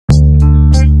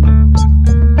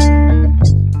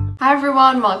Hi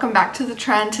everyone, welcome back to The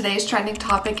Trend. Today's trending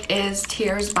topic is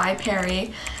Tears by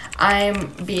Perrie.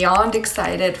 I'm beyond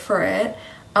excited for it.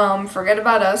 Forget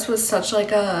About Us was such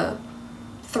like a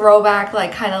throwback,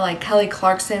 like kind of like Kelly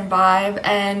Clarkson vibe,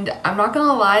 and I'm not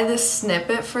gonna lie, this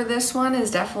snippet for this one is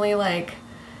definitely like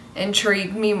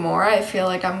intrigued me more. I feel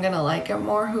like I'm gonna like it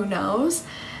more, who knows?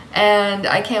 And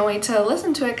I can't wait to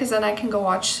listen to it because then I can go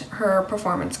watch her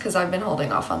performance because I've been holding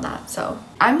off on that. So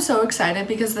I'm so excited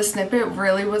because the snippet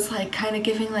really was like kind of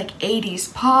giving like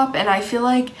 80s pop, and I feel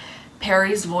like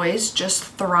Perrie's voice just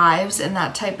thrives in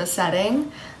that type of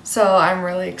setting. So I'm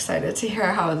really excited to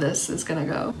hear how this is gonna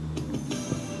go.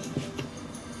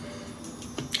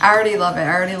 I already love it.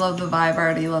 I already love the vibe. I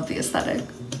already love the aesthetic.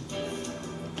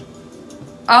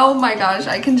 Oh my gosh,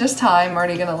 I can just tell I'm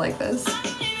already gonna like this.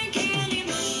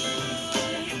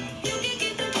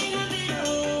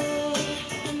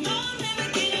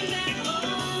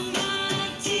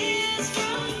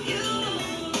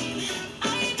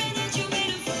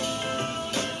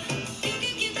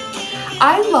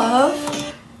 I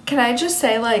love, can I just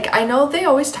say, like, I know they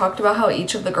always talked about how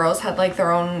each of the girls had like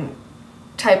their own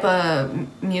type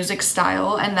of music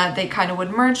style and that they kind of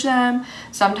would merge them.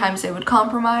 Sometimes they would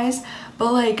compromise,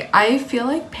 but like I feel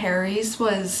like Perrie's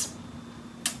was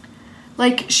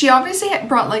like, she obviously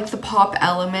brought like the pop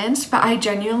elements, but I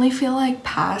genuinely feel like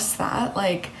past that,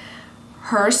 like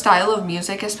her style of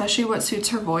music, especially what suits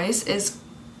her voice, is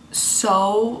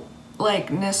so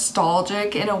like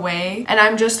nostalgic in a way, and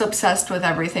I'm just obsessed with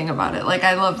everything about it. Like,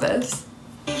 I love this.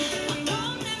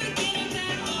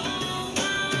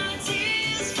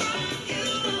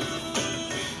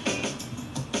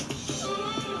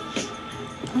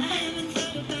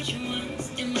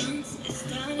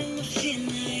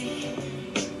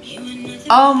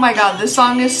 Oh my god, this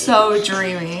song is so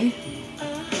dreamy.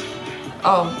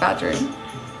 Oh, bad dream.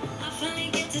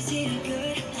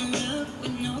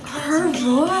 Her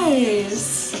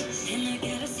voice.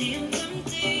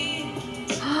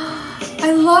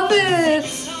 I love it.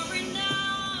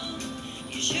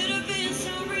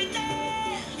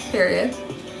 Period.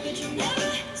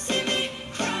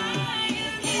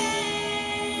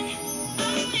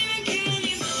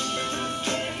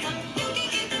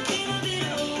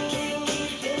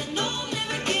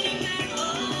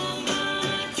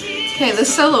 Okay, the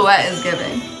silhouette is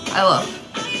giving. I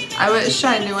love. I wish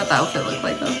I knew what the outfit looked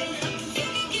like though.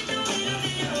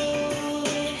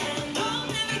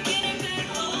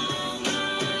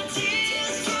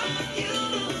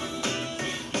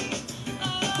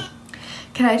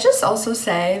 Can I just also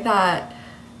say that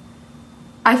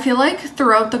I feel like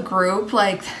throughout the group,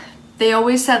 like they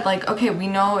always said like, okay, we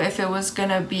know if it was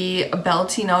gonna be a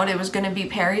belty note, it was gonna be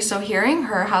Perrie. So hearing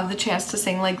her have the chance to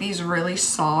sing like these really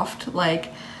soft,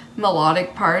 like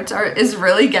melodic parts is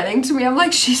really getting to me. I'm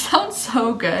like, she sounds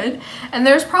so good. And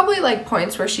there's probably like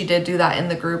points where she did do that in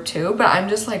the group too, but I'm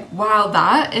just like, wow,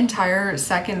 that entire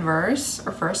second verse,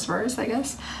 or first verse, I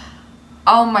guess.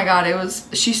 Oh my god,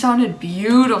 she sounded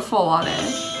beautiful on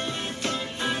it.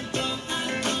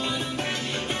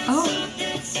 Oh.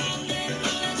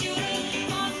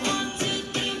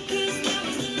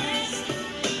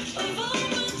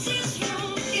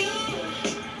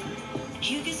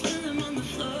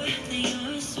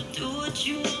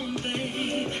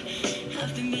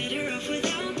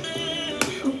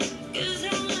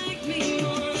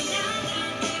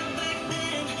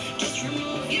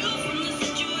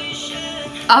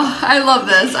 Oh, I love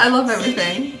this. I love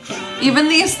everything. Even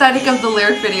the aesthetic of the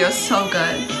lyric video is so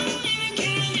good.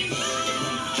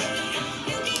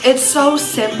 It's so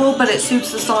simple, but it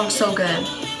suits the song so good.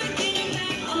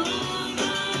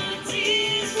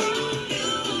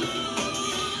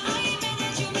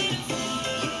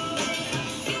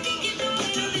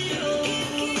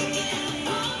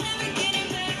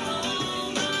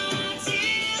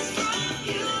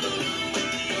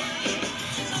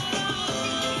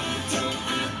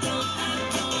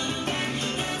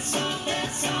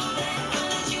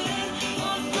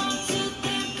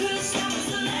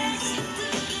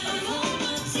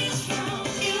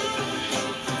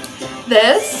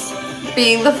 This,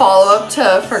 being the follow-up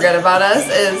to Forget About Us,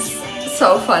 is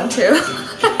so fun too.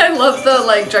 I love the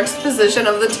like juxtaposition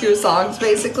of the two songs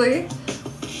basically.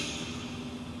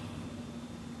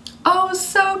 Oh,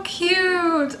 so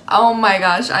cute. Oh my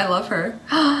gosh, I love her.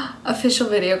 Official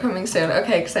video coming soon.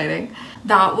 Okay, exciting.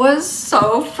 That was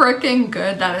so freaking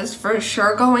good. That is for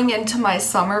sure going into my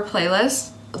summer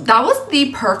playlist. That was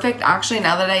the perfect, actually,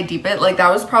 now that I deep it, like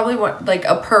that was probably what, like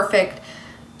a perfect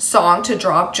song to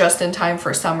drop just in time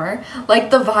for summer.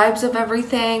 Like the vibes of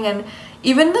everything, and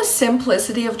even the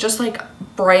simplicity of just like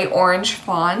bright orange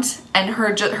font and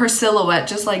her silhouette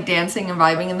just like dancing and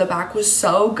vibing in the back was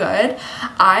so good.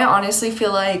 I honestly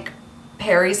feel like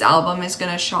Perrie's album is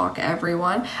gonna shock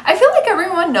everyone. I feel like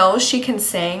everyone knows she can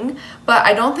sing, but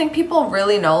I don't think people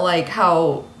really know like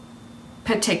how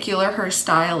particular her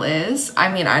style is.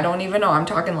 I mean, I don't even know. I'm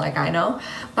talking like I know,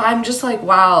 but I'm just like,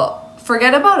 wow.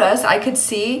 Forget About Us, I could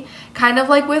see kind of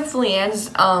like with Leanne's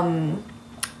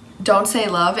Don't Say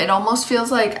Love. It almost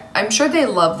feels like, I'm sure they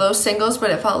love those singles,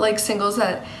 but it felt like singles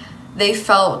that they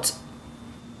felt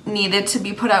needed to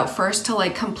be put out first to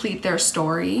like complete their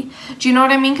story. Do you know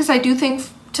what I mean? Because I do think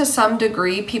to some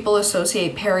degree people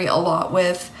associate Perrie a lot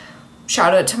with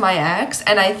Shout Out to My Ex,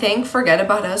 and I think Forget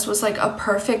About Us was like a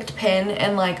perfect pin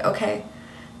and like, okay,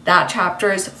 that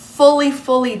chapter is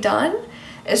fully done,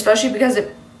 especially because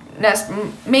it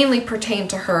mainly pertained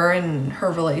to her and her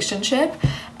relationship,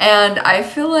 and I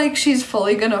feel like she's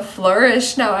fully gonna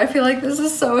flourish now. I feel like this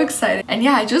is so exciting, and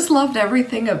yeah, I just loved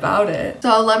everything about it.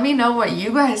 So let me know what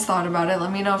you guys thought about it.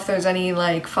 Let me know if there's any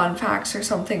like fun facts or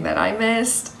something that I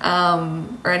missed,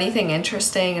 or anything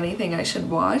interesting, anything I should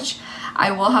watch.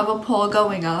 I will have a poll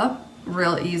going up,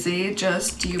 real easy,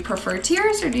 just do you prefer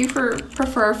Tears or do you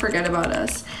prefer Forget About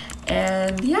Us?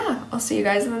 And yeah, I'll see you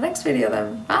guys in the next video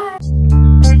then. Bye!